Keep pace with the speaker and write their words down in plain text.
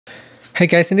Hey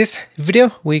guys, in this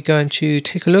video we're going to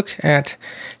take a look at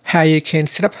how you can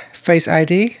set up Face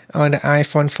ID on the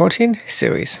iPhone 14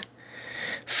 series.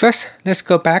 First, let's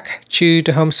go back to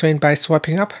the home screen by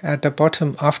swiping up at the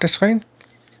bottom of the screen.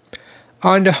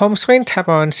 On the home screen, tap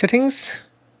on Settings.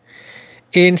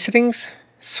 In Settings,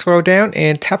 scroll down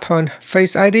and tap on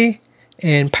Face ID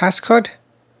and Passcode.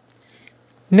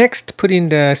 Next, put in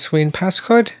the screen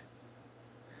passcode.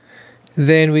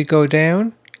 Then we go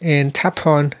down and tap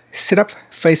on Set up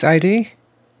Face ID.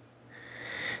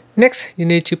 Next, you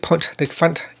need to point the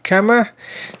front camera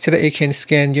so that it can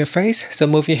scan your face. So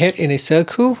move your head in a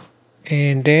circle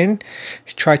and then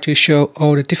try to show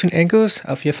all the different angles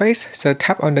of your face. So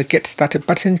tap on the Get Started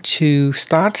button to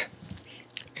start.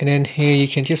 And then here you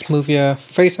can just move your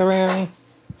face around.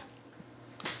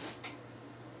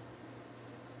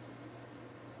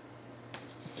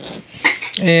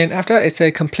 And after it's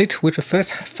complete with the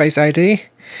first Face ID.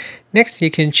 Next,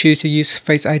 you can choose to use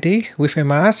Face ID with a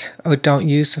mask or don't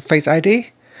use Face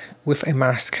ID with a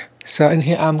mask. So in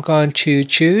here, I'm going to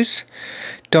choose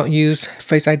don't use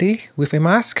Face ID with a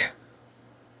mask.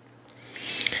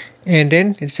 And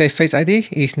then it says Face ID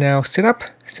is now set up.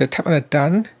 So tap on the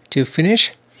Done to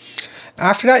finish.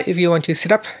 After that, if you want to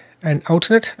set up an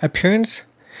alternate appearance,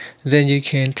 then you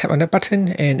can tap on that button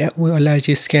and that will allow you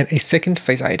to scan a second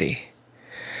Face ID.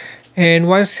 And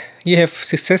once you have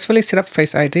successfully set up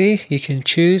Face ID, you can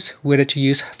choose whether to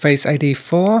use Face ID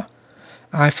for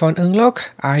iPhone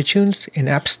Unlock, iTunes and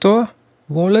App Store,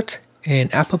 Wallet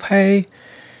and Apple Pay,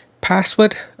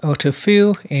 Password,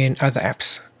 Autofill and other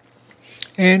apps.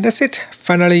 And that's it.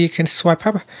 Finally, you can swipe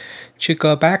up to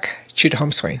go back to the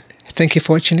home screen. Thank you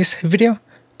for watching this video.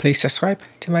 Please subscribe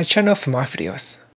to my channel for more videos.